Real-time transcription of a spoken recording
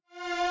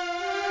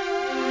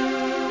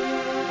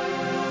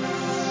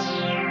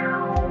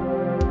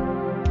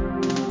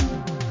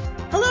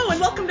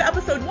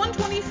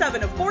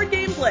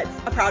Blitz,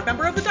 a proud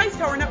member of the Dice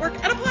Tower Network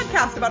and a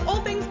podcast about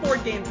all things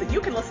board games that you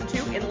can listen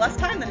to in less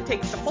time than it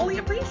takes to fully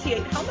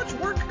appreciate how much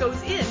work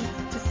goes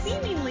into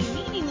seemingly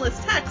meaningless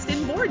text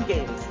in board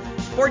games.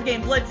 Board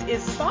Game Blitz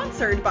is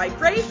sponsored by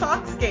Grey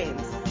Fox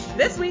Games.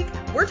 This week,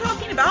 we're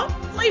talking about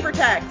flavor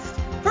text.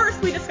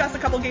 First, we discuss a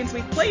couple games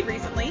we've played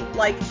recently,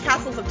 like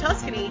Castles of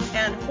Tuscany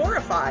and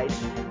Horrified.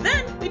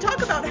 Then, we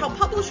talk about how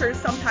publishers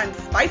sometimes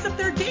spice up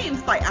their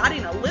games by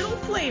adding a little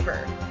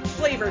flavor.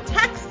 Flavor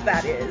text,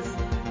 that is.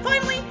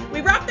 Finally,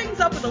 we wrap things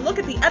up with a look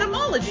at the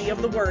etymology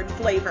of the word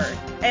flavor.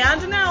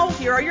 And now,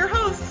 here are your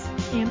hosts,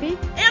 Ambi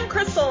and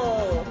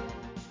Crystal.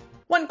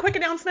 One quick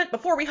announcement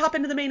before we hop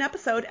into the main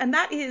episode, and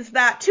that is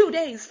that 2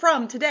 days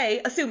from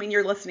today, assuming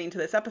you're listening to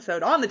this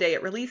episode on the day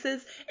it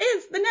releases,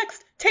 is the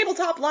next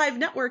Tabletop Live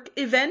Network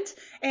event,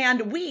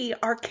 and we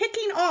are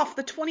kicking off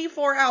the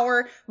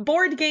 24-hour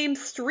board game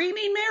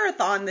streaming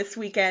marathon this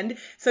weekend,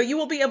 so you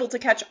will be able to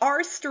catch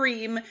our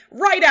stream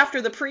right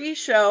after the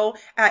pre-show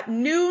at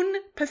noon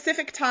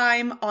Pacific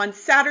time on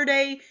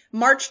Saturday,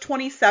 March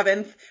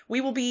 27th. We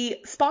will be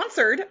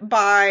sponsored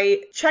by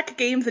Czech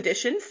Games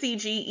Edition,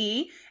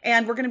 CGE,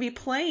 and we're going to be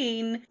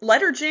playing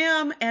Letter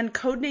Jam and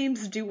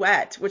Codenames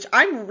Duet, which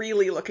I'm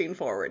really looking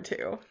forward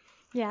to.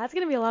 Yeah, it's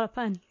going to be a lot of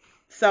fun.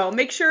 So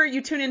make sure you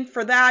tune in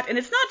for that. And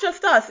it's not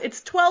just us.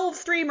 It's 12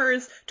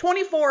 streamers,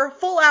 24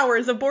 full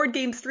hours of board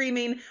game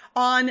streaming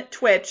on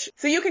Twitch.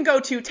 So you can go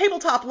to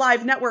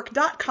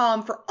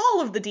tabletoplivenetwork.com for all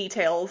of the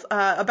details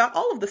about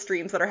all of the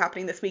streams that are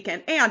happening this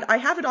weekend. And I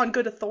have it on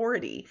good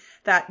authority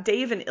that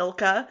Dave and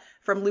Ilka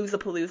from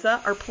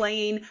Loozapalooza are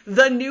playing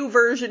the new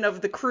version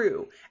of The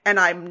Crew. And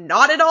I'm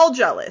not at all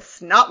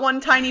jealous. Not one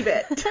tiny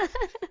bit.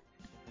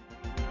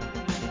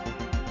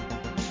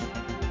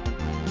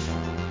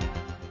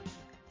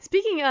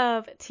 Speaking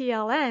of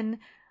TLN,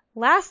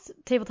 last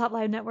Tabletop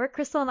Live Network,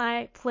 Crystal and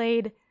I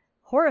played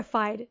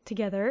Horrified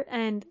together,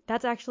 and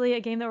that's actually a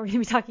game that we're going to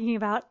be talking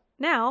about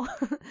now.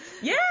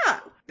 Yeah!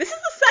 This is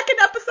the second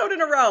episode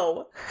in a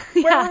row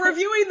where we're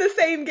reviewing the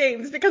same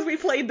games because we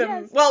played them.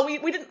 Yes. Well, we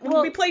didn't.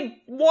 We played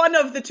one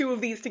of the two of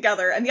these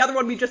together, and the other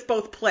one we just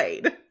both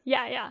played.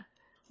 Yeah.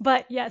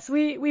 But yes,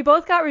 we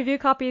both got review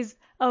copies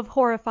of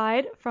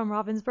Horrified from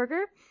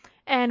Ravensburger,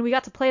 and we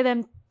got to play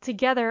them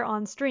together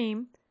on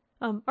stream.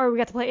 Or we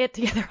got to play it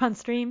together on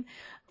stream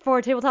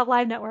for Tabletop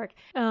Live Network.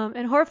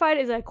 And Horrified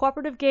is a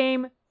cooperative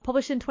game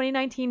published in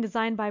 2019,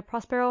 designed by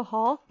Prospero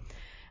Hall.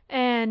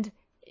 And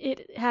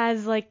it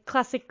has like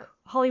classic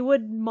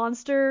Hollywood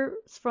monsters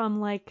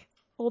from like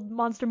old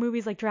monster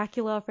movies like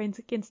Dracula,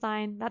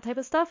 Frankenstein, that type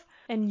of stuff.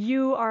 And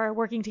you are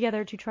working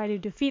together to try to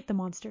defeat the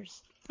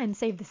monsters and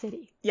save the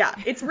city. Yeah,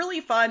 it's really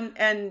fun,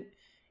 and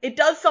it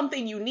does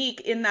something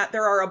unique in that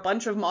there are a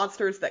bunch of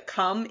monsters that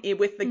come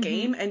with the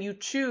game, and you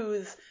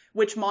choose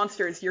which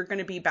monsters you're going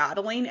to be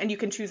battling, and you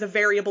can choose a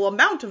variable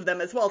amount of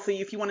them as well. So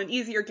if you want an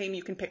easier game,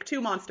 you can pick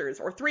 2 monsters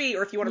or 3,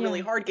 or if you want a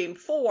really hard game,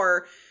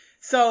 4.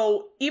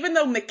 So even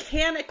though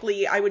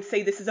mechanically I would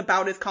say this is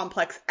about as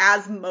complex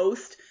as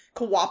most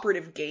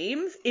cooperative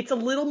games, it's a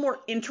little more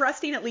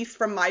interesting, at least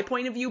from my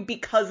point of view,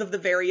 because of the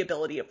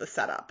variability of the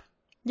setup.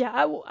 Yeah,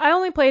 I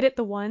only played it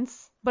the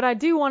once, but I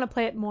do want to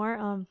play it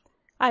more.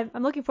 I'm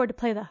looking forward to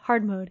play the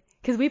hard mode,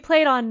 because we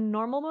played on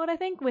normal mode, I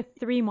think, with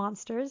 3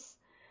 monsters.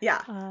 Yeah,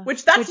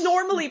 which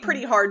normally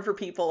pretty hard for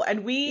people,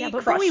 and we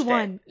crushed it. But we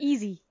won.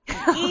 Easy.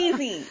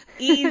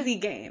 Easy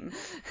game.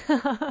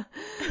 But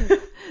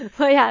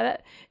yeah,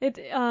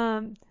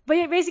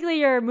 basically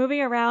you're moving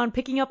around,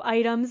 picking up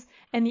items,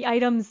 and the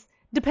items,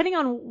 depending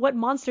on what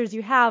monsters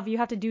you have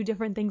to do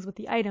different things with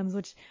the items,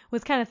 which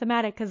was kind of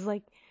thematic, because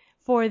like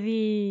for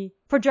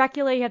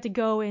Dracula, you have to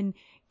go and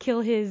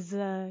kill his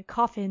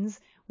coffins,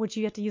 which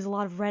you have to use a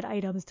lot of red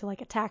items to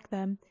like attack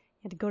them.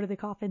 You have to go to the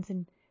coffins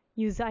and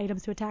use the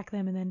items to attack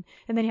them, and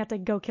then you have to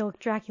go kill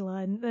Dracula.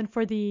 And then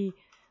for the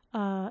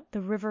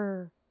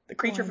river, the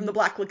creature from the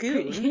Black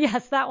Lagoon.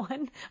 Yes, that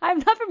one. I'm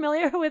not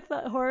familiar with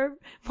horror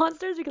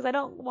monsters because I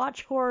don't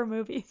watch horror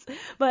movies.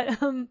 But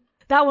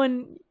that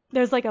one,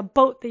 there's like a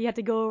boat that you have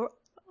to go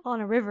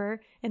on a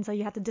river, and so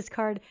you have to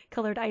discard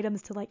colored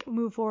items to like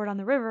move forward on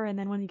the river, and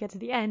then when you get to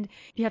the end,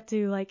 you have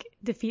to like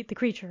defeat the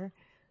creature.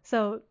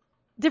 So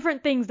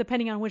different things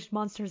depending on which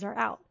monsters are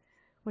out,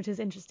 which is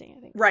interesting, I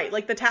think. Right,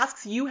 like the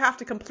tasks you have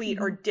to complete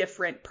are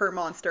different per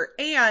monster,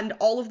 and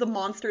all of the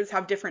monsters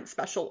have different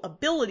special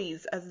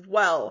abilities as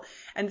well.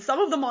 And some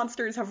of the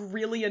monsters have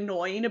really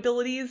annoying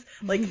abilities.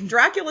 Like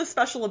Dracula's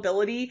special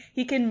ability,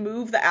 he can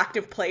move the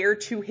active player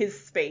to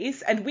his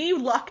space, and we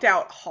lucked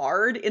out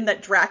hard in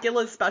that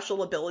Dracula's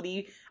special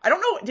ability, I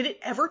don't know, did it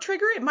ever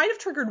trigger? It might have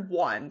triggered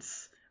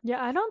once. Yeah,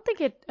 I don't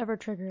think it ever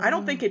triggered. I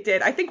don't think it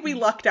did. I think we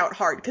lucked out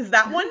hard, because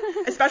that one,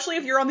 especially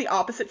if you're on the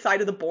opposite side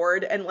of the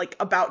board and like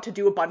about to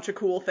do a bunch of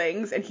cool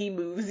things and he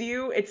moves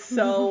you, it's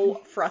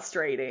so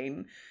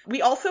frustrating.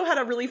 We also had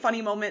a really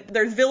funny moment.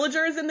 There's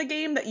villagers in the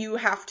game that you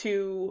have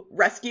to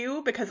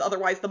rescue, because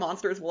otherwise the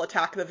monsters will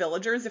attack the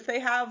villagers if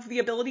they have the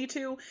ability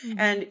to.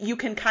 And you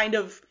can kind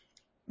of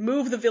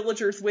move the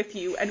villagers with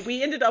you, and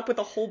we ended up with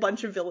a whole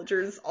bunch of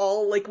villagers,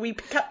 all like we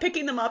kept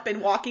picking them up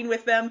and walking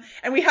with them,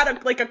 and we had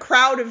a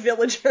crowd of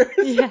villagers.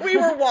 Yeah. We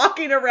were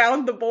walking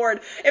around the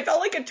board. It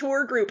felt like a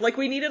tour group, like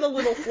we needed a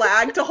little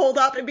flag to hold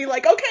up and be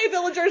like, okay,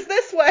 villagers,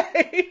 this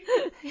way.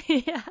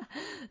 Yeah,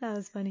 that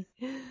was funny.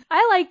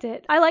 I liked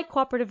it. I like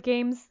cooperative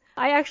games.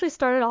 I actually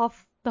started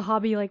off the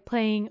hobby like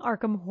playing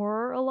Arkham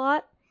Horror a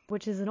lot,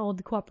 which is an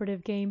old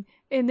cooperative game,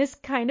 and this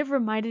kind of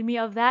reminded me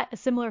of that, a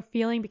similar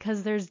feeling,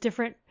 because there's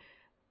different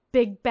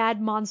big bad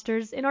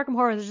monsters. In Arkham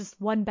Horror, there's just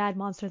one bad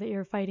monster that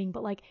you're fighting,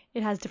 but like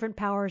it has different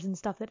powers and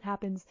stuff that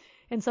happens.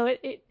 And so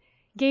it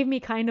gave me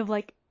kind of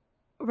like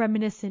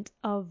reminiscent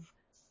of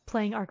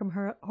playing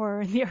Arkham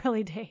Horror in the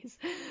early days.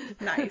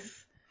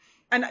 Nice.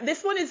 And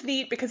this one is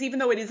neat because even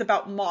though it is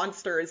about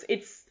monsters,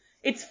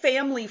 it's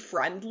family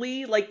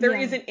friendly. Like there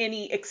isn't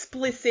any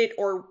explicit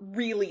or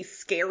really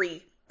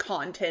scary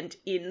content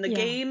in the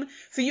game.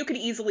 So you could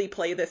easily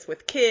play this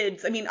with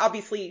kids. I mean,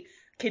 obviously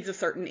kids of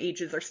certain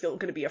ages are still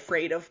going to be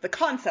afraid of the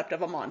concept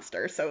of a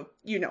monster. So,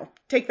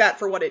 take that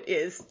for what it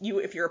is.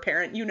 If you're a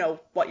parent, you know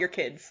what your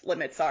kids'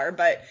 limits are.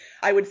 But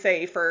I would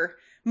say for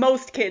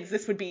most kids,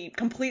 this would be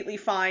completely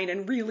fine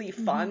and really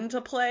fun to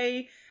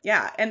play.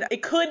 Yeah, and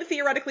it could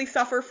theoretically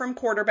suffer from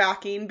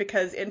quarterbacking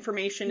because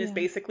information is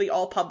basically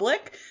all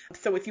public.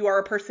 So if you are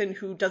a person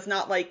who does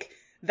not like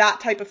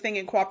that type of thing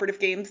in cooperative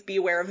games, be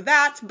aware of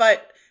that.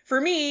 But for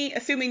me,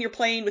 assuming you're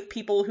playing with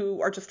people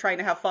who are just trying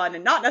to have fun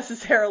and not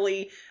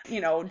necessarily,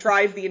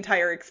 drive the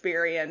entire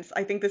experience,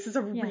 I think this is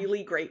a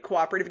really great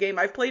cooperative game.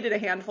 I've played it a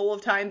handful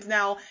of times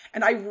now,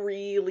 and I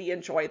really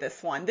enjoy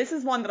this one. This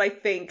is one that I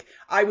think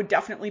I would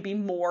definitely be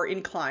more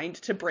inclined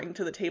to bring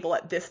to the table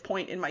at this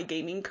point in my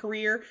gaming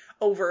career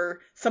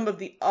over some of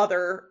the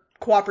other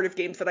cooperative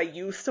games that I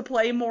used to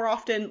play more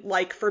often,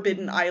 like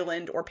Forbidden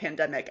Island or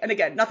Pandemic. And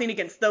again, nothing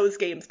against those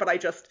games,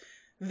 but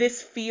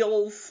this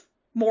feels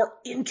more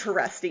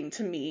interesting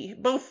to me,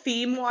 both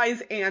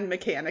theme-wise and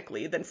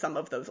mechanically, than some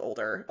of those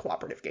older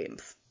cooperative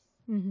games.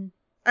 Mm-hmm.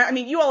 I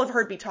mean, you all have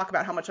heard me talk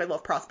about how much I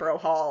love Prospero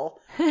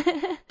Hall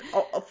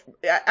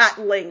at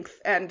length,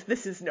 and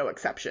this is no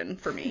exception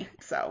for me,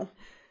 so.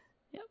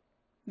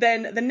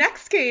 Then the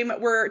next game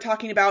we're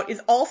talking about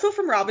is also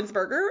from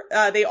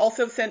Ravensburger. They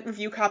also sent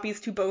review copies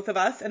to both of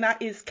us, and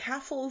that is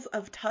Castles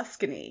of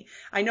Tuscany.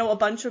 I know a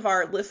bunch of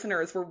our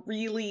listeners were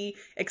really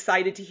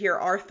excited to hear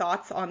our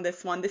thoughts on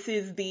this one. This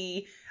is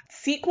the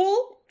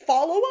sequel,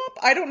 follow-up?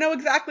 I don't know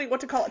exactly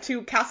what to call it,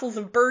 to Castles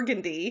of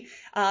Burgundy.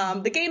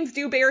 The games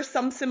do bear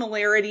some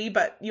similarity,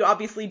 but you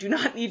obviously do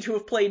not need to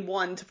have played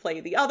one to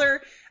play the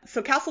other.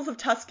 So Castles of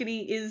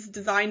Tuscany is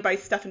designed by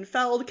Stefan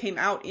Feld, came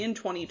out in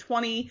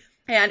 2020.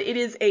 And it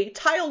is a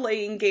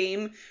tile-laying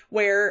game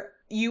where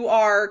you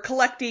are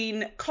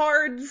collecting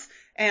cards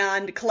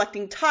and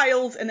collecting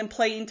tiles and then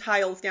playing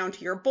tiles down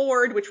to your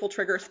board, which will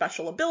trigger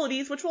special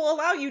abilities, which will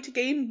allow you to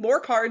gain more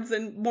cards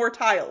and more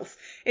tiles.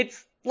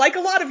 It's like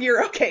a lot of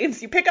Euro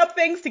games. You pick up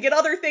things to get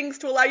other things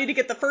to allow you to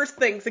get the first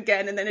things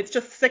again, and then it's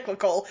just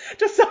cyclical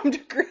to some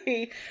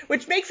degree,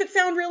 which makes it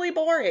sound really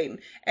boring.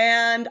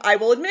 And I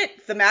will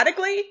admit,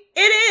 thematically,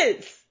 it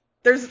is.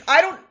 What's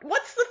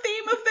the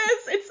theme of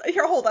this?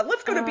 Here, hold on.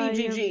 Let's go to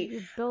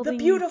BGG.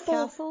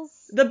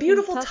 The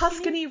beautiful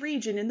Tuscany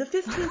region in the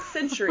 15th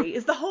century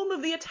is the home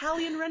of the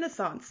Italian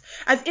Renaissance.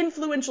 As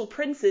influential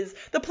princes,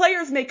 the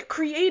players make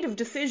creative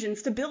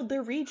decisions to build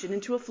their region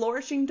into a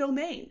flourishing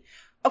domain.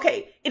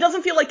 Okay, it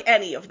doesn't feel like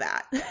any of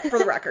that, for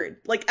the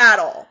record, like at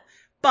all.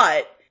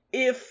 But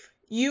if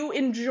you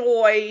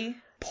enjoy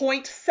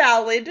point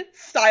salad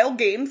style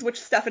games,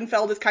 which Stefan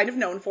Feld is kind of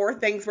known for,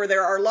 things where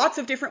there are lots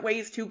of different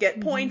ways to get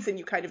points and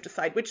you kind of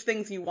decide which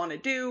things you want to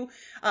do.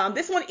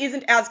 This one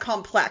isn't as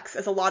complex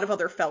as a lot of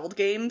other Feld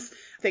games,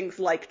 things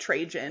like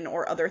Trajan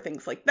or other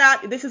things like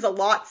that. This is a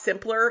lot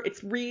simpler.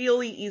 It's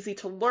really easy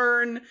to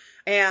learn,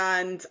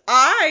 and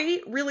I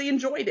really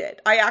enjoyed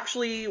it.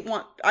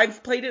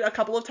 I've played it a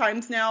couple of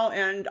times now,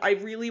 and I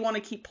really want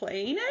to keep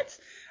playing it,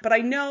 but I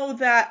know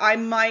that I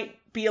might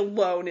be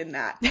alone in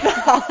that.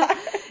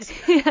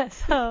 Yeah,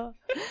 so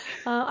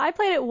I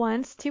played it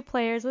once, 2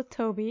 players with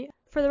Toby.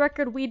 For the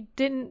record, we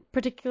didn't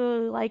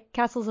particularly like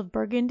Castles of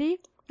Burgundy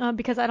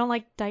because I don't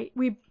like dice.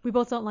 We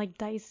both don't like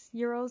dice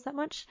Euros that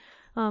much,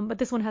 but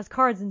this one has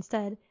cards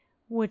instead,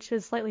 which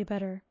is slightly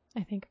better,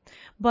 I think.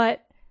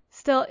 But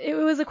still, it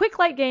was a quick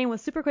light game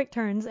with super quick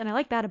turns, and I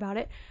like that about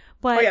it.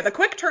 But the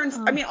quick turns.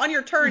 I mean, on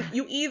your turn,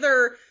 you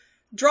either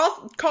draw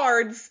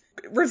cards,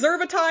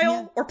 reserve a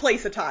tile, or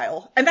place a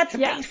tile, and that's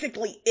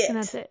basically it. And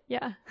that's it,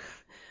 yeah.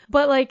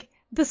 But like,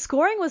 the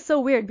scoring was so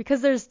weird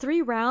because there's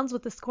 3 rounds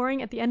with the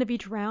scoring at the end of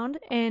each round,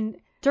 and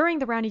during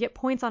the round you get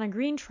points on a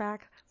green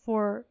track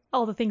for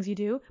all the things you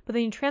do, but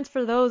then you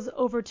transfer those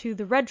over to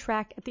the red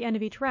track at the end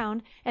of each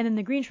round, and then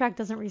the green track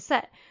doesn't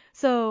reset.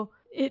 So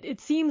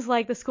it seems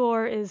like the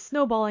score is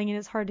snowballing and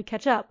it's hard to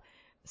catch up.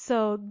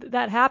 So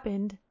that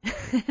happened.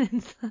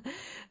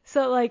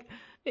 So like,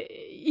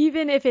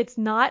 even if it's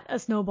not a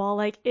snowball,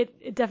 like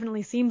it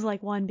definitely seems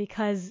like one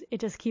because it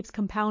just keeps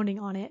compounding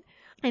on it.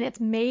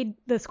 And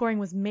the scoring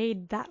was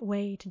made that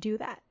way to do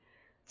that.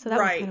 So that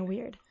was Right. kind of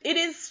weird. It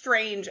is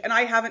strange, and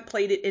I haven't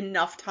played it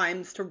enough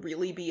times to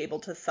really be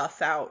able to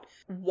suss out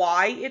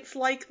why it's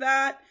like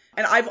that.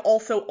 And I've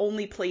also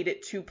only played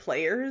it 2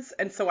 players,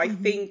 and so I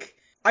think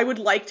I would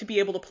like to be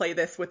able to play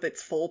this with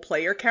its full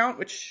player count,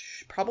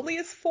 which probably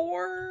is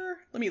 4.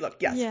 Let me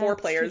look. Yes, Yeah, 4 it's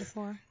 2 players. to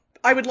 4.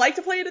 I would like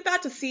to play it at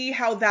that to see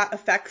how that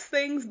affects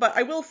things, but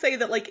I will say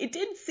that, like, it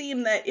did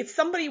seem that if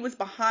somebody was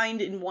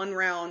behind in one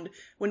round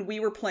when we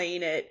were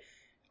playing it,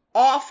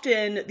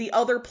 often the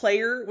other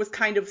player was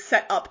kind of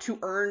set up to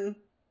earn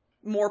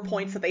more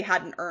points that they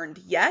hadn't earned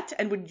yet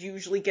and would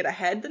usually get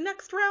ahead the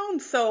next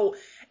round. So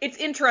it's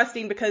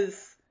interesting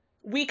because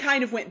we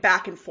kind of went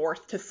back and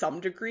forth to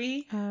some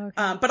degree, Oh,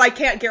 okay. but I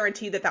can't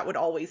guarantee that that would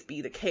always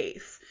be the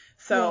case.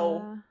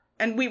 So, Yeah.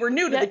 and we were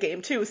new to the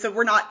game too, so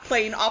we're not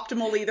playing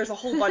optimally. There's a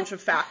whole bunch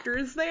of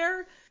factors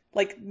there.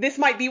 Like, this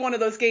might be one of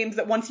those games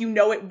that once you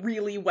know it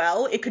really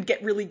well, it could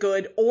get really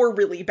good or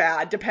really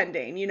bad,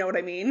 depending. You know what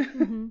I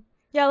mean?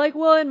 Yeah, like,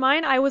 well, in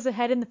mine, I was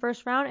ahead in the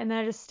first round, and then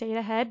I just stayed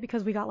ahead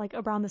because we got, like,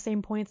 around the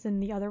same points in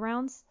the other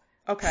rounds.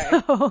 Okay.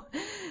 So,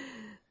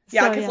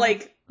 Yeah,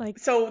 because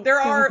so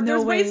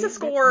there's ways to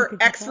score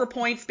extra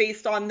points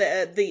based on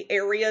the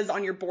areas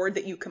on your board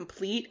that you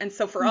complete. And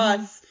so for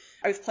us,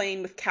 I was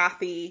playing with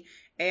Kathy,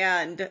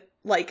 and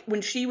like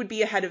when she would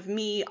be ahead of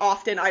me,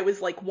 often I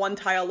was like 1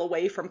 tile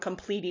away from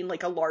completing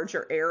like a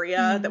larger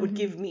area that would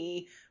give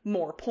me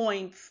more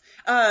points.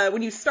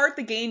 When you start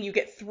the game, you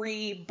get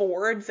 3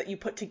 boards that you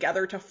put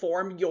together to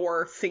form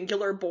your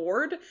singular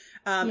board.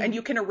 And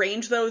you can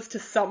arrange those to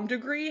some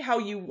degree how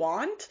you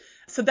want.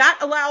 So that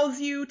allows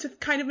you to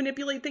kind of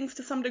manipulate things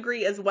to some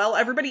degree as well.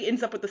 Everybody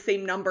ends up with the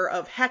same number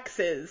of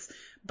hexes,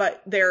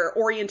 but their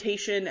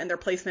orientation and their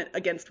placement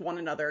against one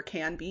another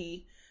can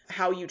be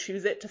how you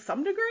choose it to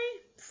some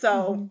degree.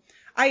 So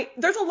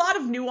there's a lot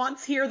of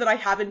nuance here that I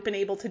haven't been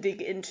able to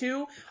dig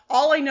into.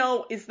 All I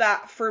know is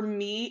that for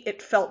me,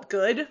 it felt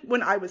good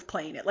when I was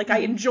playing it. Like, I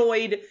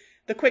enjoyed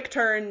the quick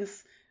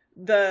turns,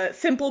 the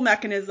simple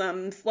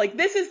mechanisms. Like,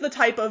 this is the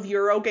type of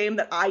Euro game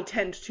that I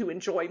tend to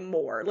enjoy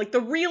more. Like,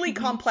 the really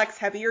complex,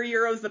 heavier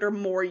Euros that are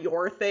more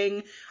your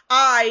thing,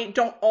 I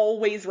don't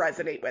always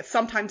resonate with.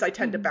 Sometimes I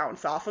tend to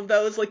bounce off of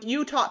those. Like,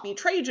 you taught me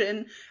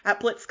Trajan at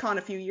BlitzCon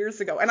a few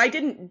years ago, and I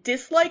didn't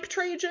dislike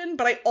Trajan,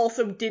 but I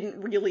also didn't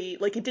really,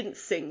 like, it didn't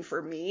sing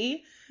for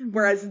me.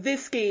 Whereas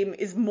this game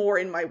is more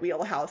in my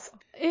wheelhouse.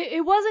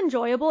 It was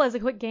enjoyable as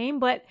a quick game,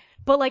 but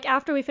like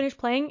after we finished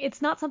playing,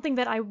 it's not something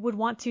that I would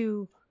want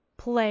to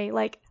play.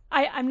 Like,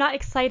 I'm not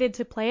excited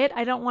to play it.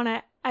 I don't want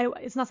to,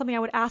 it's not something I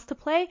would ask to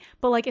play,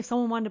 but like if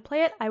someone wanted to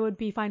play it, I would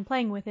be fine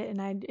playing with it and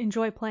I'd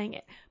enjoy playing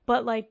it.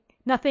 But like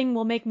nothing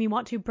will make me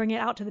want to bring it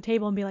out to the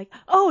table and be like,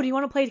 oh, do you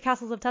want to play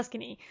Castles of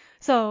Tuscany?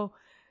 So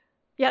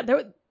yeah,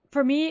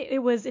 for me,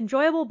 it was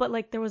enjoyable, but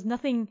like there was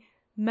nothing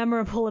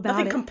memorable about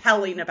it. Nothing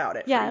compelling about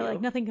it. Yeah, for you.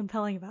 like nothing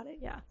compelling about it.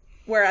 Yeah.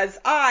 Whereas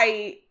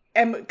I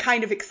am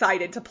kind of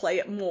excited to play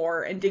it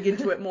more and dig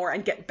into it more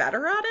and get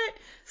better at it.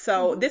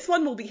 So this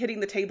one will be hitting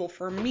the table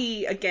for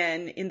me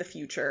again in the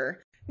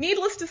future.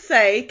 Needless to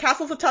say,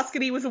 Castles of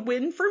Tuscany was a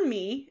win for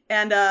me,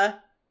 and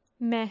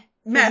Meh.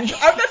 that's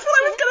what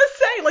I was gonna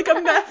say, like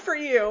a meh for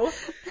you.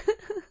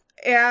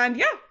 And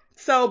yeah.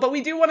 So, but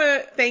we do want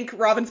to thank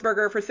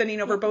Ravensburger for sending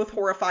over both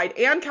Horrified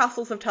and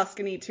Castles of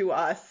Tuscany to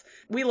us.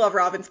 We love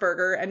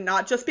Ravensburger, and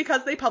not just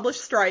because they publish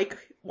Strike,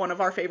 one of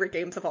our favorite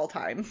games of all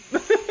time.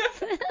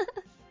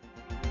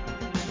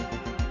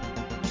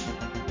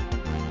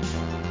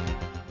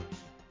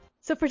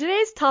 So for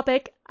today's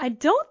topic, I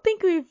don't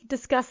think we've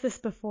discussed this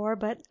before,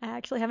 but I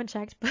actually haven't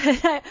checked. But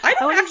I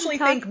don't actually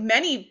think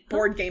many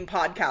board game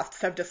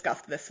podcasts have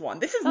discussed this one.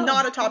 This is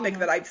not a topic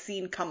that I've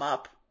seen come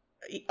up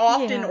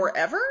often or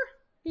ever.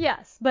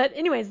 Yes, but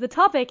anyways, the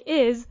topic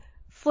is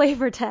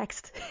flavor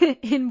text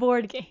in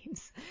board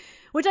games,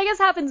 which I guess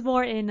happens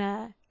more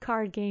in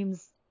card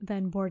games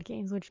than board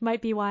games, which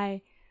might be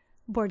why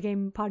board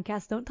game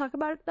podcasts don't talk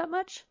about it that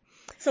much.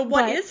 So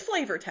what is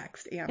flavor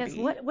text, Ambi? Yes,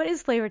 what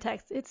is flavor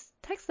text? It's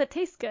text that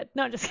tastes good.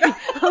 No, I'm just kidding.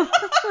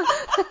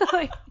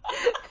 Like,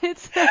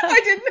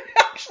 I didn't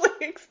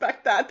actually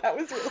expect that. That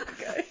was really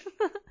good.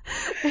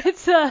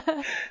 It's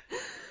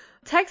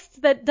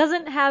text that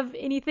doesn't have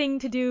anything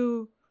to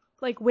do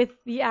like with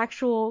the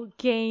actual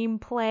game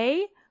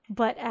play,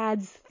 but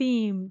adds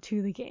theme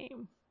to the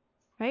game,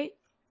 right?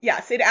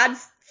 Yes, it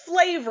adds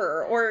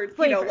flavor or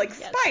like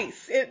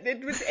spice.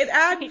 It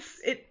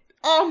adds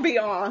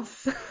ambiance,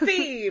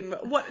 theme,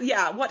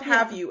 what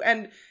have you.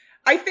 And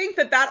I think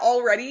that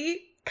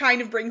already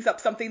kind of brings up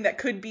something that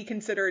could be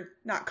considered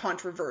not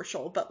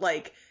controversial, but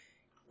like,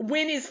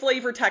 when is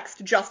flavor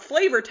text just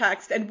flavor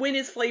text, and when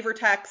is flavor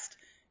text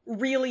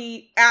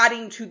really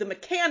adding to the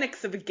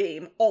mechanics of a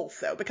game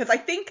also? Because I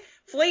think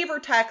flavor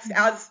text,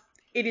 as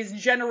it is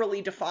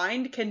generally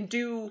defined, can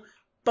do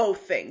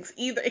both things.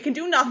 Either it can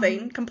do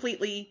nothing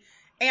completely,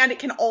 and it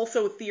can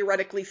also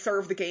theoretically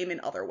serve the game in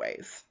other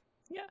ways.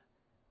 Yeah.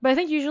 But I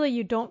think usually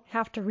you don't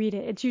have to read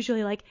it. It's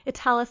usually like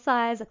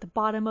italicized at the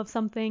bottom of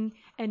something,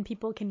 and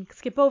people can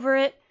skip over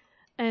it.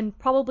 And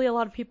probably a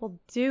lot of people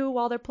do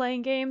while they're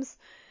playing games.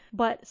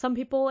 but some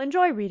people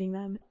enjoy reading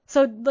them.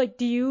 So, like,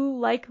 do you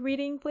like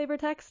reading flavor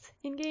text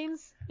in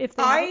games? If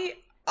they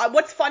have?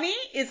 What's funny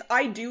is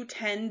I do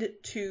tend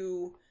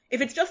to,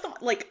 if it's just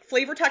like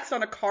flavor text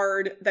on a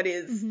card that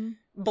is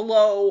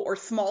below or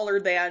smaller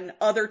than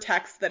other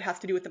text that has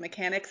to do with the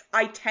mechanics,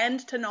 I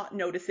tend to not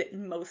notice it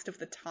most of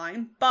the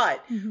time.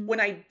 But when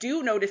I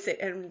do notice it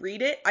and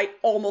read it, I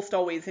almost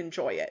always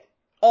enjoy it.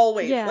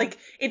 Always. Yeah. Like,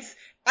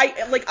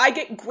 I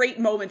get great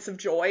moments of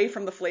joy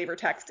from the flavor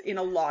text in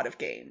a lot of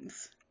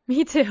games.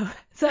 Me too.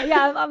 So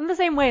yeah, I'm the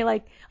same way.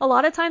 Like, a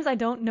lot of times I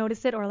don't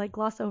notice it or like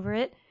gloss over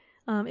it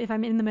if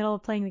I'm in the middle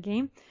of playing the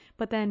game.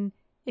 But then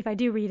if I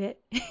do read it,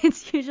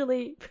 it's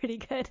usually pretty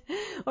good.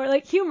 Or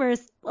like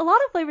humorous. A lot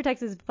of flavor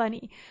text is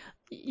funny.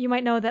 You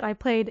might know that I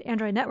played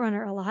Android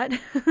Netrunner a lot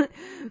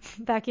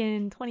back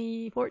in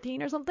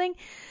 2014 or something.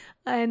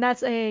 And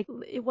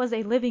it was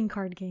a living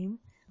card game.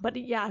 But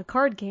yeah, a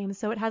card game.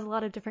 So it has a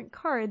lot of different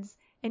cards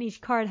and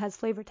each card has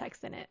flavor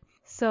text in it.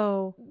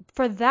 So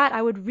for that,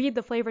 I would read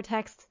the flavor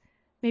text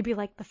maybe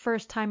like the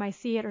first time I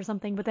see it or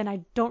something, but then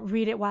I don't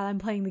read it while I'm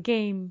playing the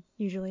game.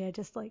 Usually I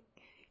just like,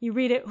 you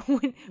read it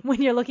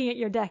when you're looking at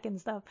your deck and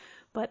stuff,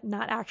 but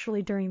not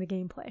actually during the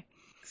gameplay.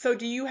 So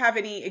do you have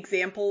any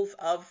examples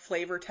of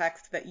flavor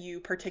text that you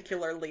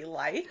particularly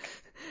like?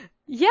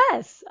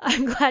 Yes,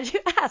 I'm glad you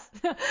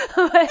asked.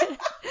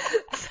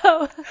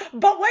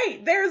 But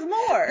wait, there's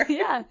more.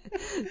 Yeah.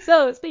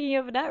 So speaking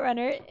of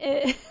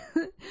Netrunner,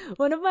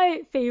 one of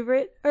my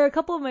favorite, or a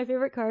couple of my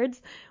favorite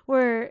cards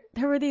there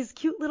were these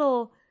cute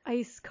little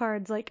ice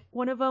cards. Like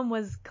one of them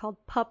was called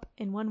Pup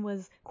and one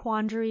was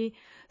Quandary.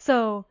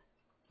 So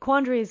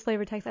Quandary is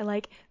flavor text I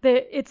like.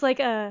 It's like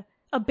a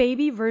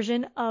baby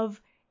version of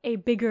a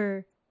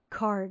bigger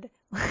card.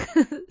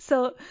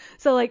 So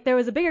like there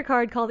was a bigger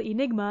card called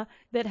Enigma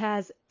that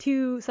has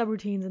 2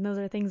 subroutines, and those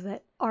are things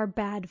that are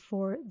bad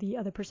for the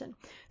other person.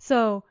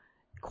 So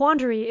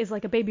Quandary is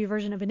like a baby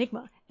version of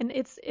Enigma, and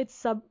its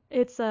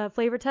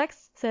flavor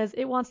text says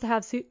it wants to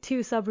have 2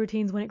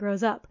 subroutines when it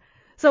grows up.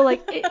 So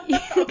like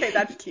okay,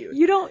 that's cute.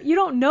 You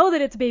don't know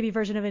that it's a baby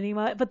version of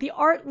Enigma, but the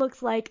art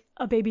looks like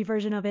a baby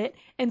version of it.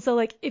 And so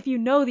like if you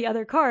know the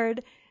other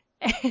card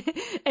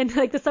and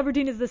like the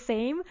subroutine is the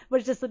same, but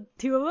it's just the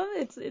 2 of them,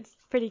 it's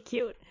pretty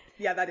cute.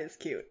 Yeah, that is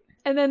cute.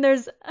 And then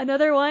there's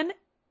another one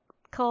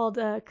called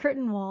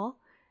Curtain Wall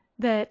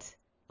that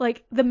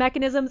like the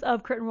mechanisms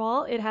of Curtain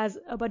Wall, it has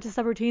a bunch of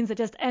subroutines that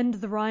just end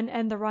the run,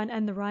 end the run,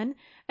 end the run.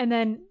 And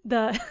then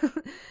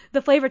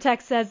the flavor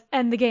text says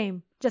end the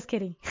game. Just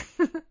kidding.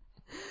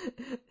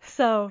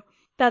 So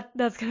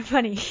that's kind of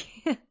funny.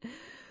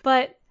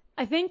 But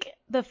I think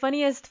the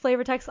funniest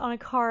flavor text on a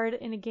card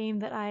in a game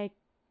that I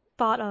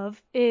thought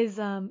of is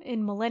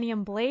in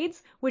Millennium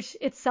Blades, which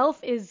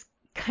itself is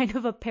kind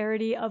of a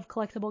parody of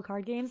collectible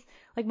card games.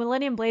 Like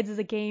Millennium Blades is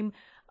a game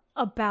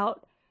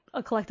about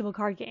a collectible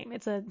card game.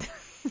 It's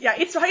yeah,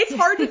 it's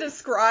hard to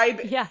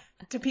describe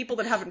to people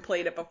that haven't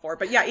played it before,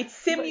 but yeah, it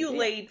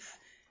simulates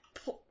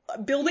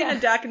building a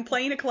deck and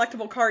playing a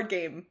collectible card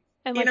game.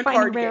 And like in a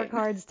finding card rare game.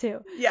 cards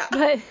too. Yeah.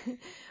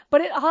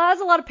 But it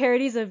has a lot of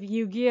parodies of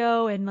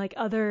Yu-Gi-Oh! And like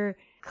other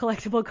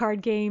collectible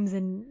card games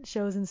and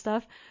shows and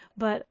stuff.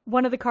 But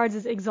one of the cards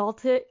is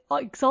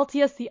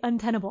Exaltius the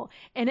Untenable.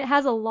 And it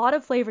has a lot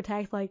of flavor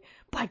text like,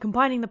 by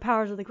combining the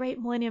powers of the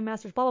great Millennium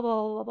Masters, blah, blah,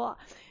 blah, blah, blah.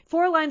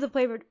 4 lines of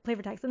flavor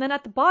text. And then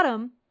at the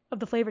bottom of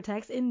the flavor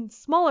text, in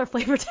smaller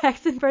flavor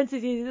text in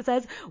parentheses, it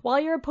says, while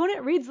your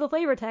opponent reads the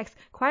flavor text,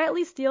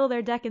 quietly steal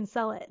their deck and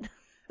sell it.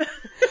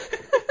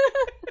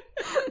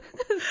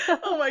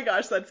 Oh my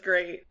gosh, that's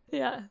great.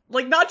 Yeah.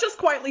 Like, not just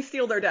quietly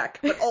steal their deck,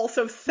 but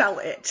also sell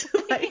it.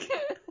 Like,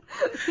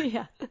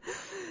 yeah.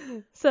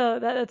 So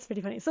that's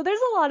pretty funny. So there's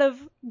a lot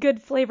of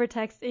good flavor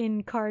text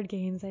in card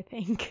games, I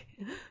think.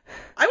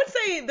 I would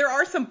say there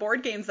are some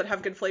board games that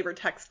have good flavor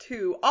text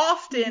too,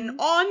 often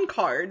on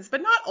cards,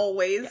 but not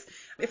always. Yeah.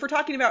 If we're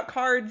talking about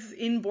cards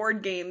in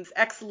board games,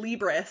 Ex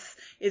Libris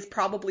is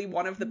probably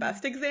one of the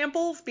best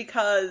examples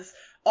because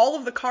all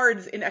of the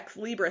cards in Ex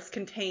Libris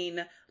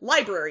contain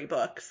library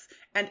books,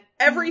 and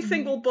every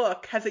single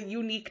book has a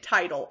unique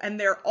title, and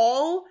they're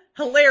all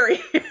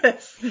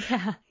hilarious.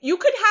 Yeah. You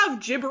could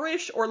have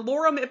gibberish or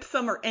lorem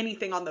ipsum or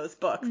anything on those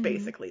books,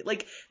 basically.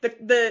 Like,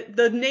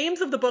 the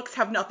names of the books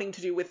have nothing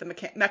to do with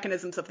the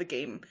mechanisms of the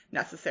game,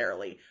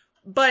 necessarily.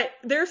 But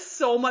they're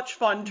so much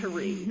fun to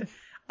read.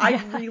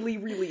 I really,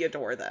 really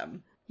adore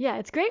them. Yeah,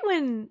 it's great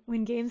when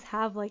games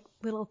have, like,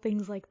 little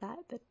things like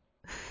that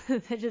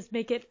that just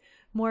make it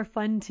more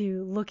fun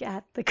to look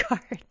at the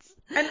cards.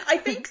 And I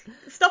think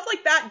stuff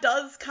like that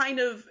does kind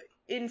of,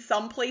 in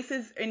some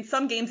places, in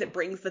some games, it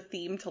brings the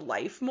theme to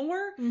life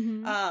more.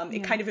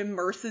 It kind of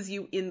immerses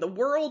you in the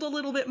world a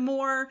little bit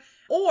more.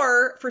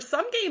 Or for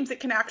some games, it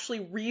can actually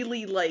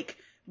really like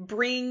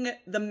bring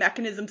the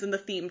mechanisms and the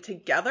theme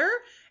together.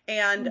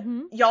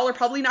 And y'all are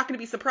probably not going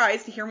to be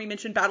surprised to hear me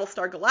mention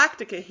Battlestar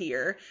Galactica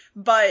here,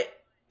 but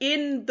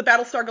in the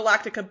Battlestar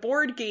Galactica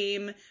board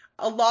game,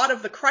 a lot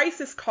of the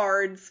crisis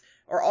cards,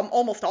 or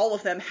almost all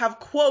of them, have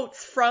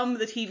quotes from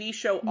the TV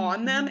show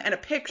on them and a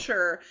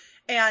picture.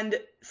 And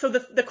so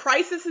the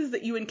crises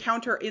that you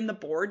encounter in the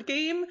board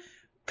game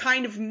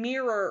kind of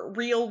mirror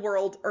real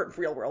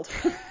real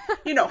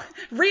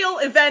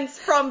events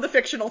from the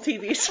fictional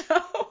TV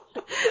show.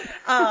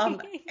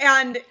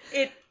 And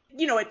it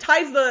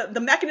ties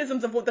the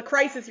mechanisms of what the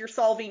crisis you're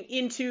solving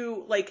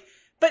into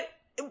but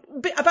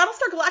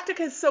Battlestar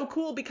Galactica is so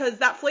cool because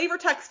that flavor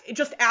text, it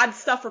just adds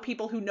stuff for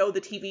people who know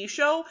the TV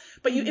show.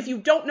 But if you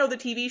don't know the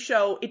TV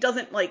show, it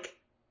doesn't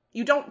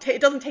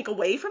it doesn't take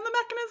away from the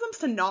mechanisms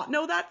to not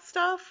know that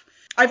stuff.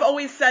 I've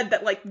always said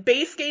that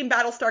base game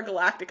Battlestar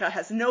Galactica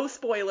has no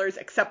spoilers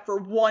except for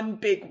one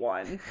big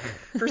one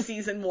for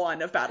season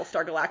 1 of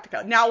Battlestar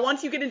Galactica. Now,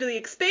 once you get into the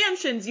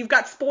expansions, you've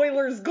got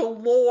spoilers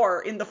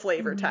galore in the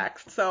flavor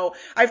text. So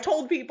I've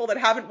told people that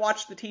haven't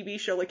watched the TV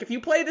show, if you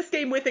play this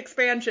game with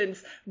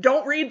expansions,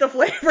 don't read the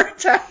flavor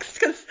text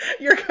because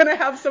you're going to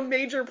have some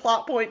major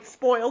plot points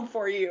spoiled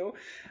for you.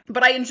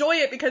 But I enjoy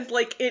it because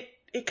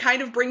it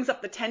kind of brings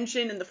up the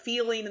tension and the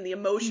feeling and the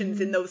emotions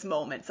in those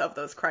moments of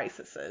those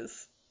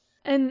crises.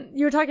 And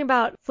you were talking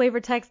about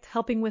flavor text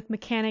helping with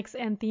mechanics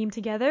and theme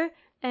together.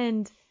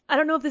 And I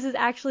don't know if this is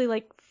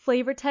actually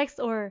flavor text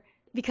or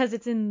because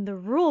it's in the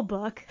rule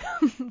book,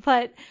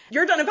 but...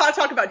 You're about to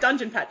talk about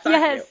Dungeon Pets, aren't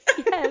you?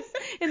 Yes.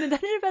 In the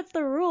Dungeon Pets,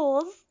 the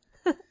rules,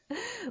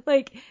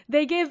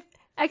 they give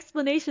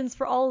explanations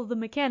for all of the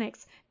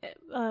mechanics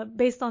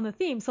based on the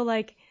theme.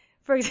 So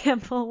for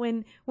example,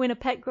 when a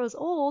pet grows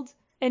old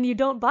and you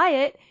don't buy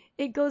it,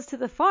 it goes to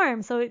the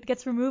farm. So it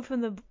gets removed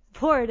from the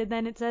board, and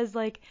then it says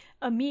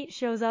a meat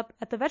shows up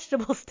at the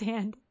vegetable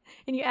stand,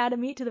 and you add a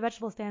meat to the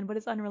vegetable stand, but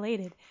it's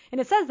unrelated, and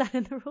it says that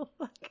in the rule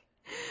book,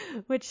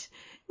 which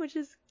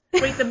is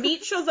wait, the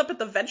meat shows up at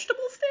the vegetable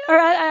stand or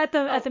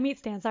at the meat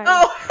stand. Sorry.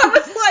 Oh, I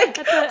was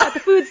at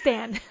the food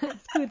stand,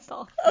 food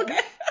stall. Okay.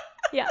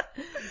 Yeah,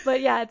 but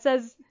yeah, it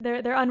says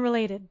they're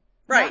unrelated.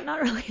 Right.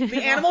 Not related.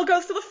 The animal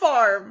goes to the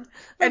farm,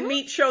 and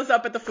meat shows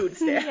up at the food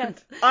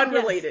stand. Yes.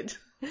 Unrelated. Yes.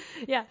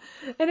 Yeah,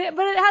 but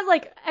it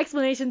has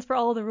explanations for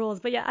all the rules.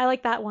 But yeah, I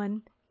like that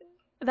one.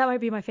 That might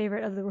be my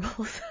favorite of the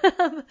rules.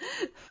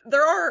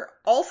 There are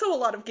also a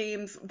lot of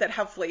games that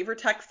have flavor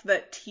text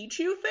that teach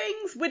you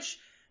things, which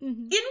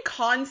in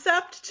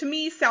concept to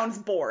me sounds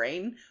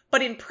boring,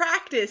 but in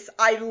practice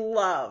I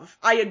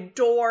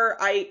adore,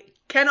 I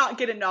cannot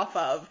get enough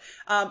of.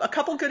 A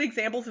couple good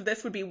examples of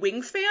this would be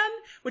Wingspan,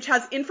 which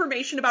has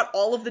information about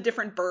all of the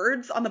different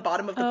birds on the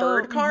bottom of the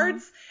bird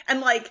cards.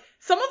 And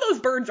some of those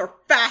birds are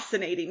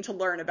fascinating to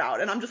learn about.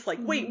 And I'm just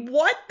wait,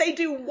 what? They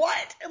do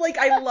what?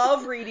 I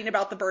love reading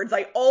about the birds.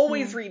 I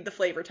always read the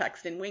flavor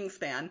text in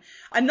Wingspan.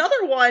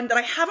 Another one that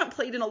I haven't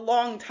played in a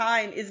long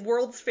time is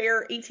World's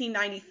Fair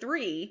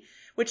 1893,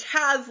 which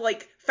has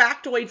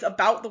factoids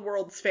about the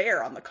World's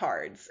Fair on the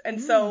cards.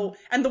 And so,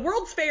 and the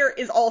World's Fair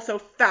is also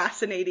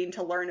fascinating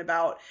to learn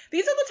about.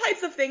 These are the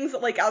types of things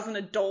that as an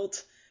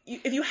adult,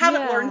 if you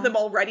haven't learned them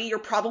already, you're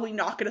probably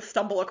not going to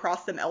stumble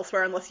across them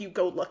elsewhere unless you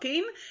go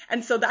looking.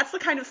 And so that's the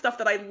kind of stuff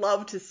that I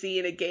love to see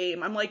in a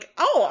game. I'm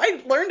oh,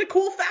 I learned a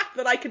cool fact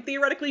that I could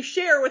theoretically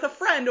share with a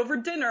friend over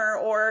dinner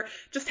or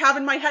just have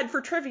in my head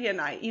for trivia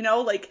night,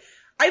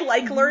 I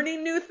like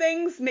learning new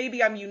things.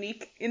 Maybe I'm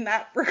unique in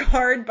that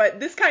regard, but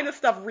this kind of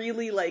stuff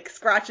really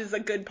scratches a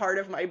good part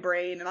of my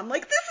brain. And I'm this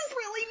is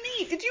really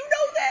neat. Did you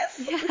know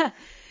this? Yeah.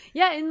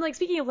 Yeah. And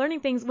speaking of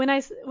learning things, when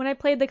I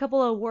played the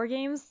couple of war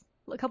games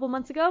a couple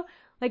months ago,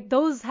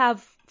 those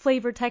have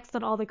flavor text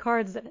on all the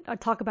cards that I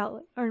talk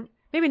about, or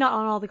maybe not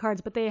on all the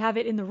cards, but they have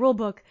it in the rule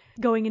book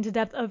going into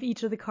depth of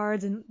each of the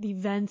cards and the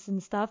events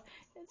and stuff,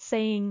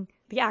 saying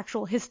the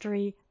actual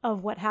history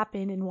of what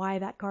happened and why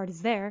that card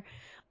is there.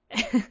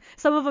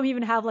 Some of them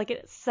even have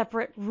a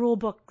separate rule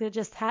book that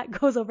just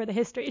goes over the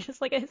history, just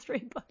like a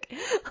history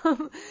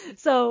book.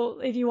 So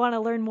if you want to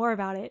learn more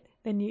about it,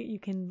 then you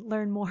can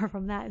learn more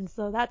from that. And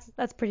so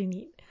that's pretty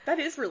neat. That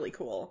is really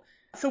cool.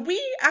 So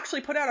we actually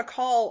put out a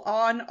call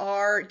on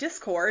our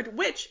Discord,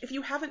 which if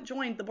you haven't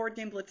joined the Board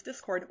Game Blitz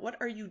Discord, what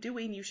are you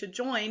doing? You should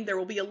join. There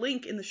will be a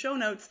link in the show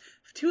notes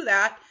to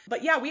that.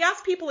 But yeah, we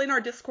asked people in our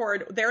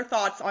Discord their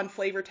thoughts on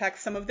flavor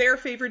text, some of their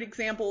favorite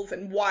examples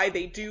and why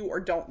they do or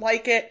don't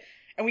like it.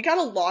 And we got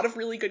a lot of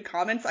really good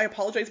comments. I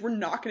apologize, we're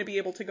not going to be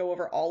able to go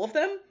over all of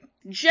them.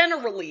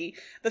 Generally,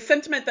 the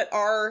sentiment that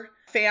our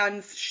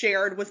fans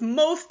shared was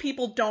most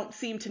people don't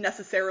seem to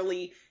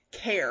necessarily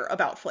care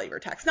about flavor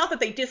text. Not that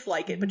they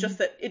dislike it, but just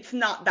that it's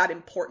not that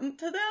important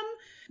to them.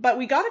 But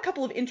we got a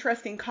couple of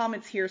interesting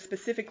comments here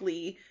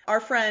specifically. Our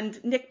friend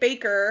Nick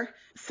Baker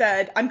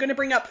said, I'm going to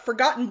bring up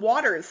Forgotten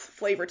Waters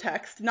flavor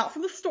text, not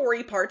from the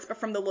story parts, but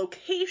from the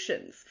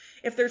locations.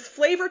 If there's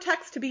flavor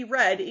text to be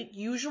read, it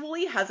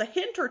usually has a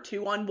hint or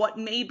two on what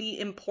may be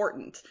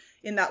important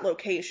in that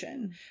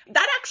location.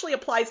 That actually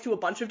applies to a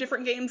bunch of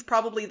different games,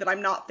 probably that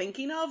I'm not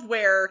thinking of,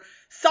 where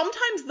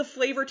sometimes the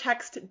flavor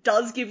text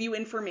does give you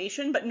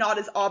information, but not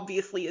as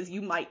obviously as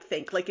you might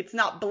think. It's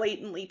not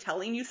blatantly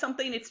telling you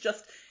something, it's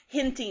just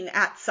hinting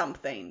at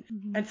something.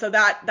 And so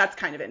that's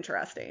kind of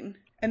interesting.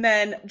 And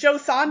then Joe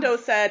Sando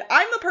said,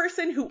 I'm the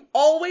person who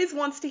always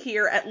wants to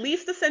hear at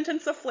least a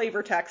sentence of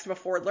flavor text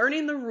before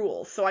learning the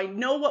rules, so I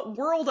know what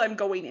world I'm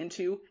going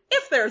into,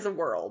 if there's a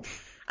world.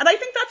 And I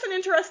think that's an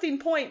interesting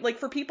point. Like,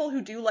 for people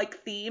who do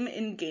like theme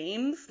in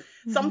games,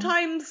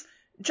 sometimes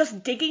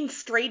just digging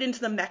straight into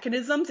the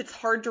mechanisms, it's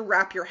hard to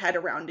wrap your head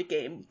around a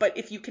game. But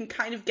if you can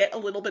kind of get a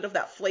little bit of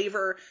that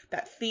flavor,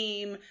 that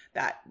theme,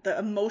 the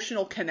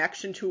emotional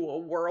connection to a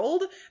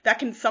world, that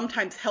can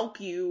sometimes help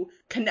you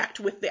connect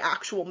with the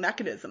actual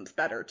mechanisms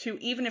better too,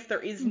 even if there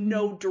is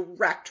no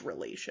direct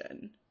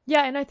relation.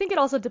 Yeah, and I think it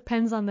also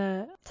depends on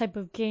the type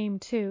of game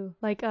too.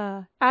 Like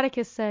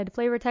Atticus said,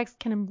 flavor text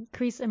can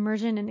increase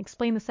immersion and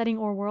explain the setting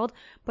or world,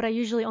 but I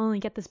usually only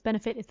get this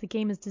benefit if the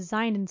game is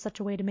designed in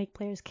such a way to make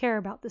players care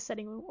about the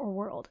setting or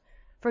world.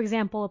 For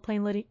example, a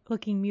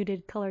plain-looking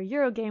muted color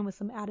Euro game with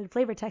some added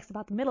flavor text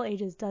about the Middle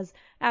Ages does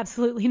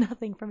absolutely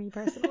nothing for me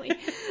personally.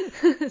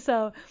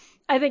 So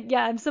I think,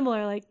 yeah, I'm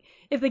similar. Like,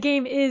 if the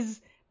game is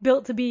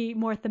built to be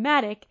more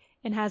thematic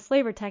and has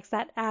flavor text,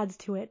 that adds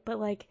to it. But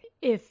like,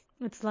 if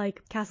it's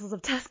like Castles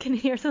of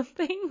Tuscany or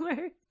something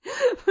where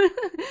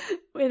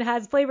it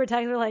has flavor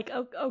text, we're like,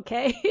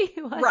 okay.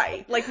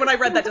 Right. Like, when I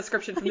read that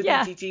description from the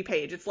Yeah. BGG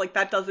page, it's like,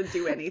 that doesn't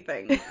do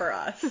anything for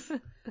us.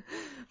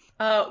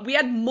 We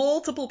had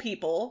multiple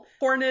people,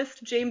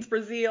 Hornist, James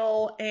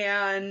Brazil,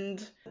 and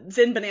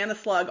Zin Banana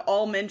Slug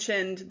all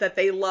mentioned that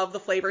they love the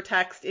flavor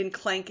text in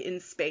Clank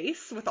in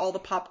Space with all the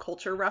pop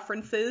culture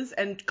references,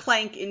 and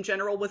Clank in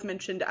general was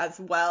mentioned as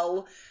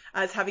well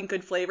as having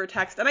good flavor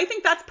text. And I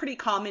think that's pretty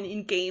common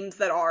in games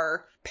that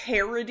are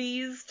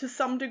parodies to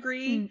some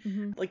degree.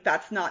 Like,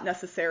 that's not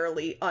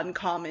necessarily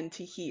uncommon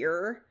to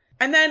hear.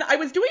 And then I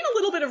was doing a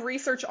little bit of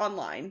research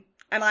online,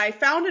 and I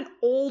found an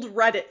old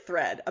Reddit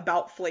thread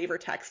about flavor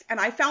text, and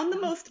I found the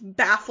most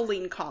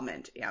baffling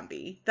comment,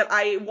 Ambi, that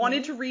I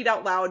wanted to read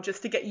out loud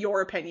just to get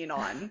your opinion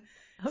on.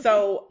 Okay.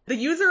 So the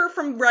user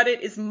from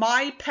Reddit is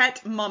My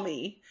Pet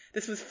Mummy.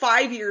 This was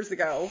 5 years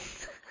ago.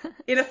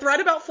 In a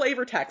thread about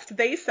flavor text,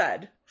 they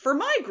said, for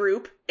my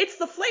group, it's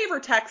the flavor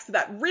text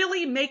that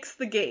really makes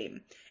the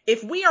game.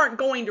 If we aren't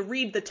going to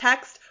read the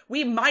text,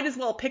 we might as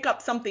well pick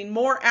up something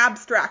more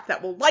abstract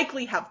that will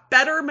likely have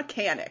better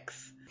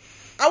mechanics.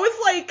 I was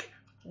like,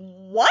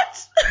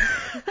 what?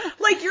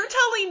 Like, you're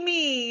telling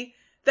me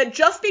that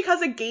just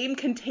because a game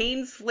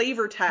contains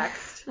flavor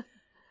text,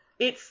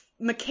 it's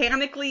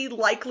mechanically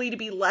likely to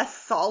be less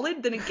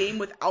solid than a game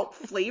without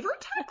flavor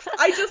text?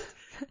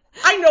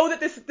 I know that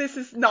this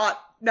is not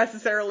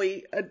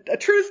necessarily a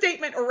true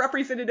statement or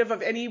representative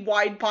of any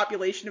wide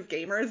population of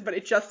gamers, but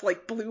it just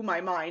like blew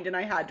my mind and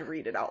I had to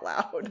read it out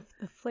loud.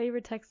 The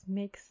flavor text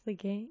makes the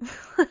game.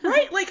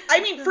 Right? Like,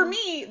 I mean, for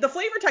me, the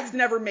flavor text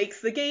never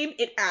makes the game.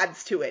 It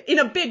adds to it in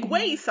a big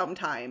way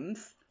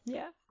sometimes.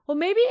 Yeah. Well,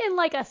 maybe in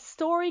like a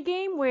story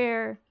game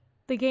where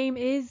the game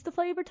is the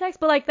flavor text,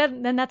 but like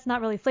then that's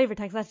not really flavor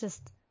text. That's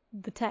just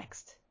the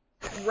text.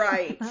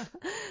 Right.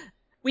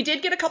 We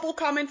did get a couple of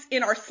comments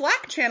in our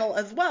Slack channel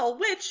as well,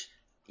 which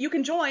you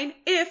can join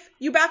if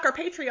you back our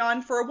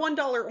Patreon for $1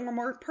 or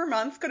more per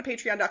month. Go to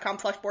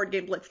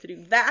patreon.com/BoardGameBlitz to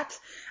do that.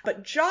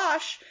 But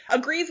Josh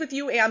agrees with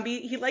you,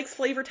 Ambi. He likes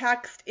flavor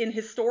text in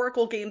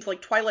historical games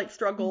like Twilight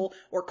Struggle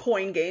or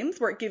coin games,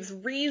 where it gives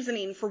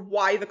reasoning for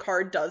why the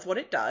card does what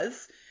it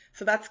does.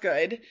 So that's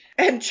good.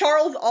 And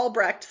Charles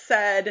Albrecht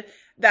said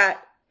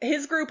that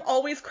his group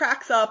always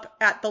cracks up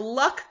at the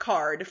luck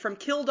card from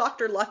Kill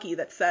Dr. Lucky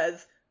that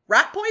says,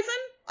 rat poison?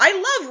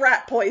 I love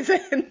rat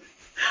poison.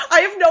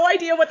 I have no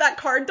idea what that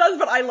card does,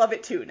 but I love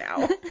it too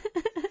now.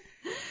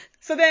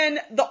 So then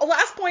the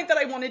last point that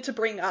I wanted to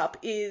bring up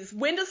is,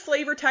 when does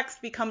flavor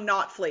text become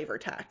not flavor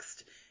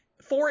text?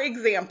 For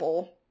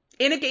example,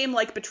 in a game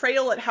like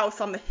Betrayal at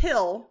House on the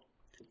Hill,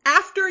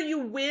 after you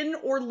win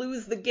or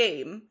lose the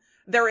game,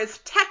 there is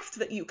text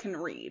that you can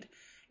read.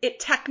 It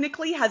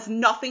technically has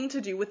nothing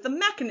to do with the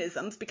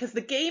mechanisms because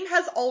the game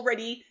has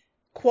already,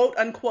 quote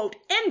unquote,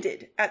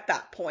 ended at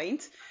that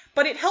point,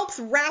 but it helps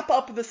wrap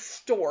up the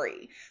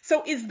story.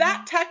 So is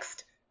that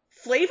text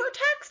flavor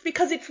text?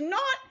 Because it's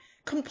not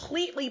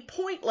completely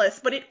pointless,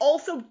 but it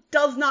also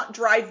does not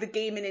drive the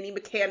game in any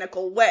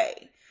mechanical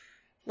way.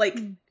 Like,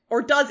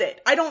 or does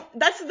it?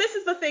 This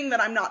is the thing that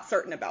I'm not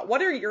certain about.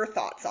 What are your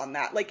thoughts on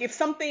that? Like, if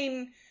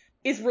something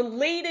is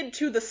related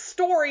to the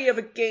story of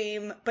a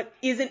game, but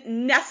isn't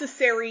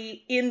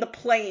necessary in the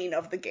playing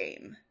of the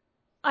game.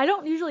 I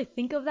don't usually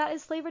think of that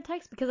as flavor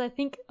text because I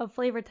think of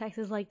flavor text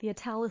as like the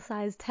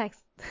italicized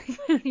text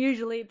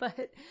usually,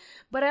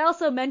 but I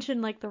also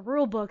mentioned like the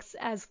rule books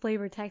as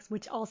flavor text,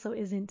 which also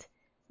isn't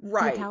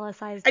right. the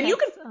italicized and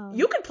text.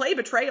 You could play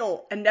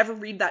Betrayal and never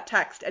read that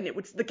text, and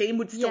the game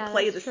would still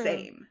play the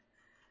same.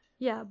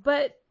 Yeah,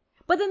 but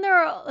then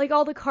there are like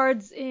all the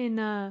cards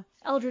in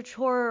Eldritch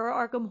Horror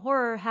or Arkham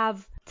Horror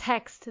have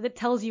text that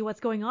tells you what's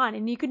going on,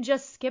 and you can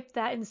just skip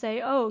that and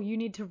say, oh, you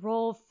need to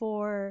roll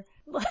for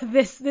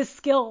this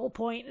skill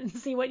point and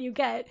see what you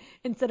get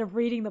instead of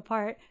reading the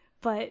part.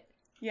 But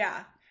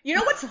yeah, you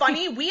know what's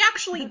funny? We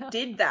actually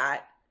did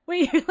that.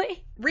 Wait,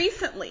 really?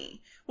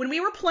 Recently, when we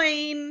were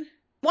playing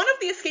One of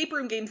the escape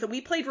room games that we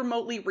played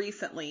remotely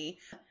recently,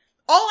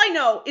 all I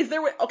know is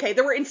there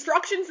were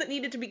instructions that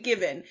needed to be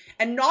given,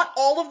 and not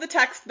all of the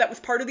text that was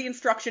part of the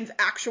instructions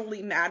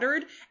actually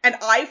mattered, and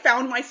I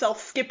found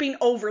myself skipping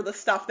over the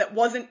stuff that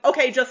wasn't,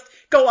 just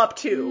go up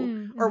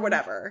to, or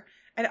whatever.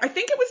 And I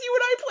think it was you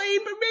and I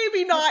played, but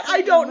maybe not.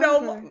 I don't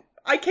know.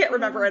 I can't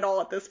remember at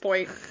all at this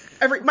point.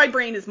 My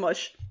brain is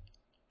mush.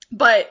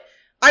 But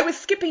I was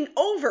skipping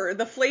over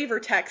the flavor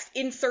text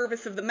in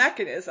service of the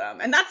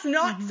mechanism, and that's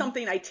not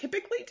something I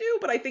typically do,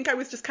 but I think I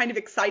was just kind of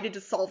excited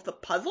to solve the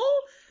puzzle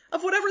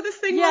of whatever this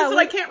thing was that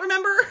I can't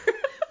remember.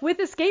 With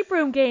escape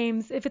room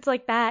games, if it's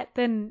like that,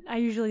 then I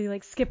usually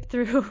skip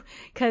through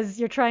because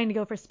you're trying to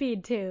go for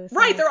speed too. So.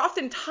 Right, they're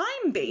often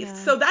time-based.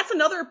 Yeah. So that's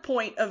another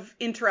point of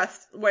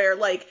interest where,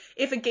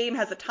 if a game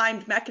has a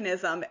timed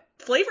mechanism,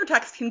 flavor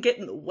text can get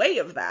in the way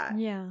of that.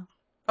 Yeah.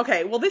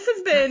 Okay, well, this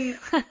has been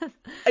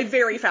a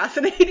very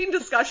fascinating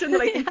discussion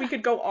that I think we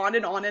could go on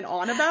and on and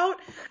on about.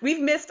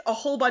 We've missed a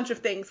whole bunch of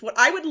things. What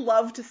I would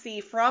love to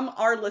see from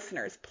our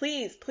listeners,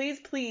 please, please,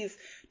 please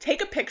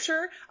take a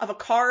picture of a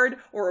card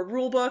or a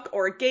rule book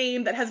or a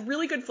game that has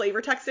really good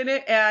flavor text in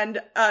it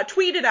and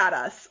tweet it at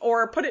us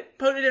or put it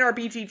in our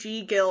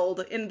BGG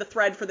guild in the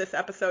thread for this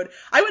episode.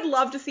 I would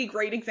love to see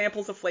great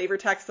examples of flavor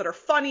text that are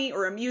funny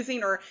or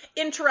amusing or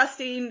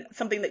interesting,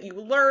 something that you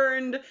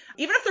learned.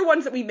 Even if they're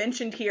ones that we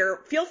mentioned here,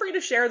 feel free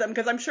to share them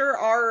because I'm sure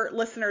our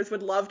listeners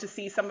would love to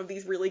see some of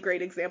these really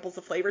great examples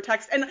of flavor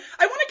text. And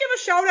I want to give a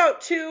shout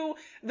out to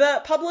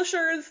the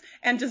publishers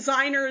and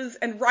designers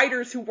and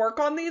writers who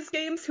work on these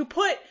games who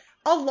put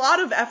a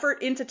lot of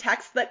effort into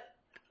text that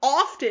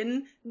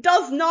often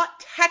does not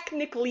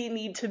technically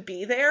need to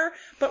be there,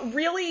 but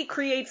really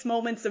creates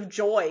moments of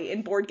joy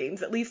in board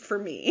games, at least for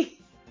me.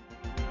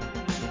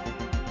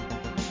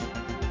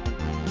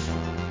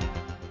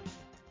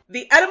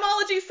 The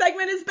etymology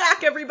segment is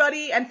back,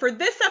 everybody, and for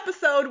this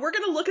episode, we're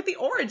going to look at the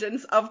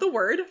origins of the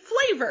word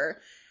flavor.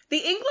 The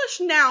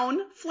English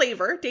noun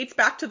flavor dates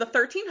back to the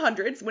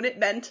 1300s when it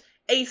meant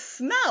a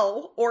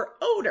smell or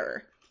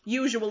odor,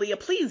 usually a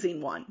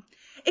pleasing one.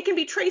 It can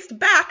be traced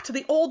back to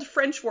the old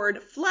French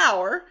word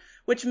flower,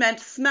 which meant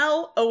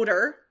smell,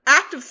 odor,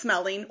 act of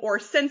smelling, or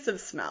sense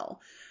of smell.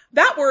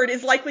 That word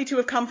is likely to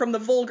have come from the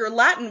vulgar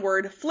Latin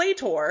word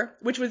flator,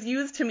 which was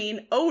used to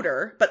mean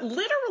odor, but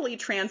literally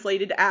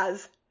translated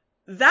as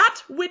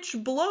that which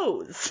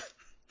blows,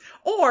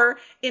 or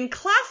in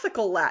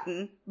classical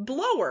Latin,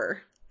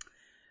 blower.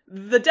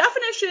 The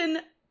definition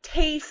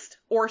taste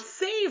or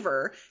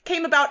savor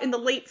came about in the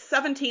late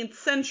 17th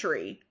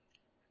century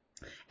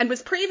and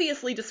was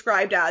previously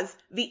described as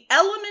the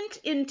element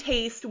in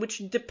taste which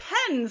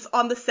depends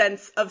on the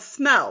sense of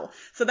smell.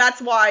 So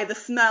that's why the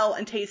smell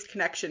and taste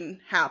connection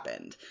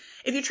happened.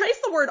 If you trace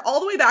the word all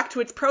the way back to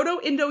its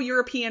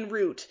Proto-Indo-European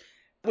root,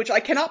 which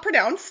I cannot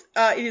pronounce,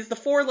 it is the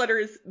four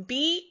letters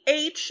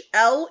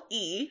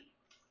B-H-L-E,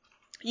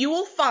 you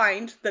will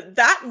find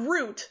that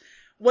root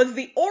was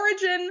the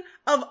origin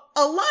of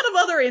a lot of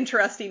other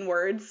interesting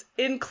words,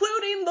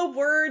 including the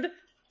word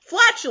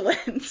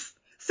flatulence.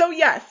 So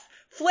yes,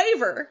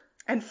 flavor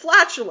and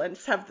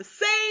flatulence have the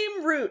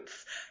same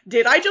roots.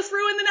 Did I just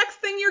ruin the next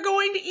thing you're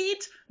going to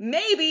eat?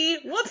 Maybe.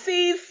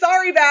 Whoopsies.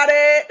 Sorry about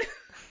it.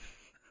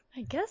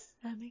 I guess.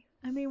 I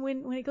mean,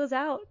 when it goes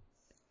out,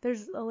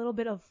 there's a little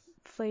bit of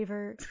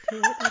flavor to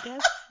it, I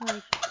guess.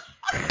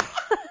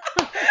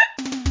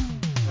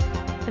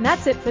 And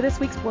that's it for this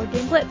week's Board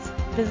Game Blitz.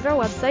 Visit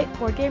our website,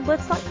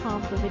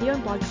 boardgameblitz.com, for video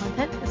and blog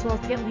content, as well as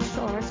to get links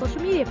to all our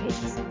social media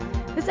pages.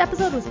 This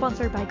episode was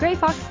sponsored by Grey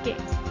Fox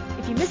Games.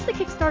 If you missed the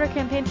Kickstarter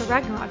campaign for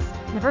Ragnaroks,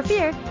 never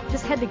fear,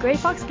 just head to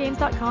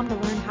greyfoxgames.com to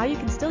learn how you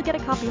can still get a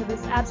copy of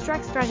this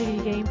abstract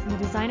strategy game from the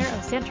designer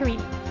of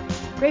Santorini.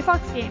 Grey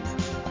Fox Games,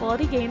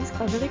 quality games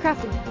cleverly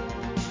crafted.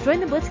 Join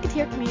the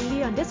Blitzketeer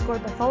community on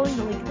Discord by following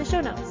the link in the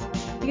show notes.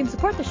 You can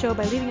support the show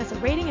by leaving us a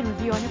rating and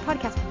review on your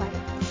podcast provider.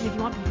 And if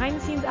you want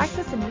behind-the-scenes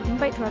access and an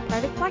invite to our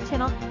private Slack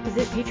channel,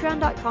 visit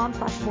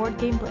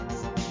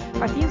patreon.com/boardgameblitz.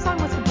 Our theme song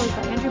was composed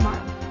by Andrew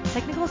Morrow.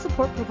 Technical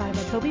support provided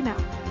by Toby Mao.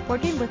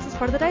 Board Game Blitz is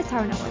part of the Dice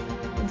Tower Network.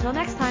 Until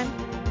next time,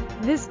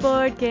 this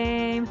board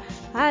game,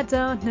 I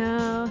don't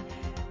know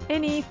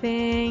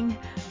anything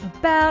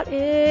about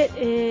it.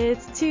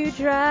 It's too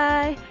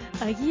dry,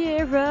 a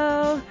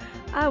Euro.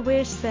 I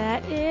wish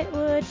that it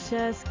would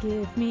just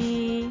give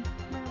me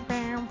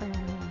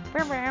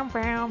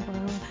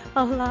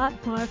a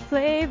lot more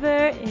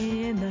flavor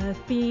in the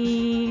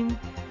theme.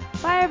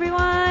 Bye,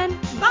 everyone.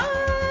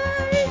 Bye.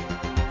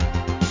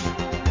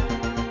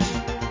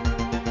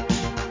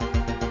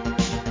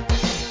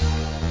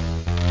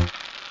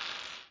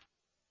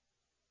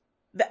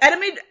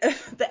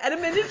 The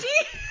etymology?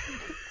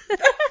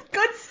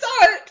 Good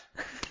start.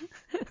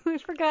 We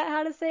forgot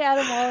how to say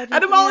etymology.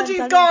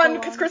 Etymology's gone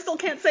because Crystal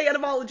can't say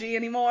etymology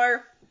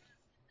anymore.